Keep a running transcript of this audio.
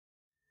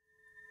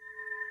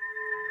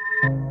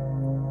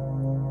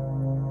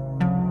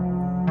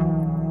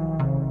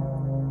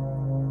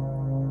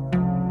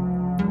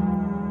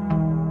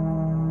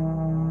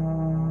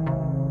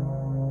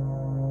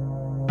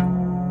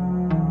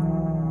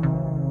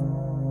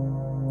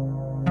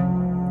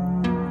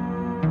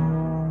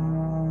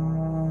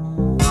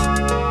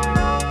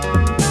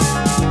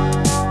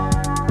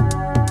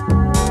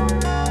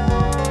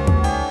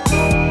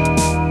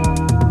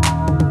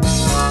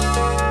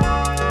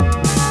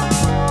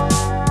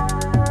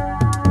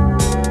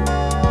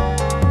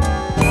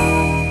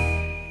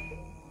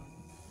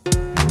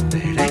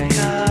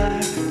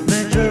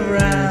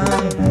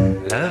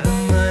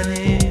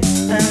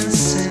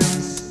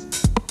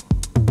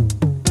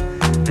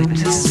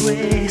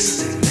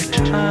wasting their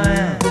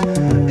time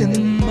in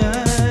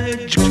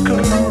magical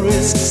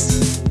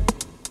risks.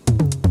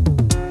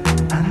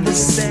 And the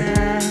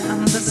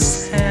sand,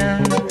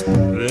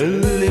 they're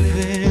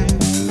living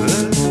the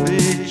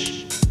beach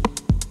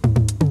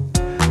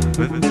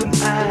with blue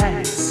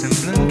eyes and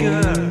blonde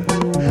girl,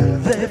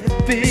 they're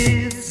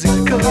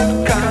physical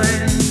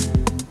kind.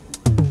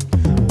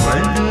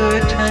 When the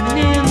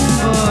turning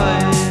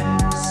boys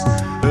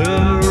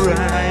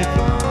arrive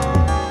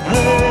on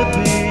the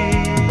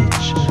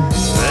beach,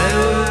 they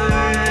were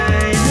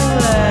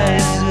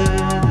idolized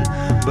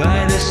by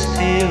the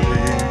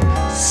stealing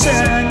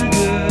sand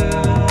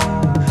girl.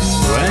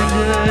 When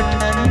the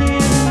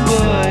turning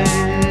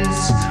boys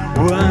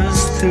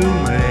wants to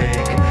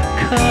make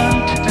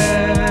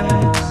contact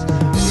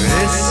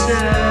with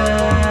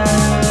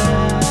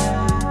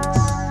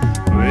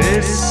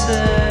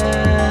sex.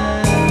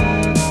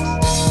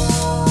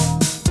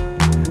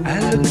 I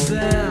look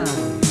down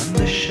on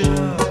the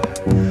shore,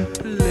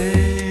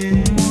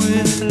 playing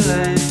with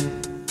life.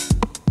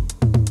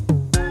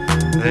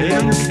 They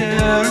don't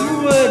care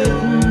what it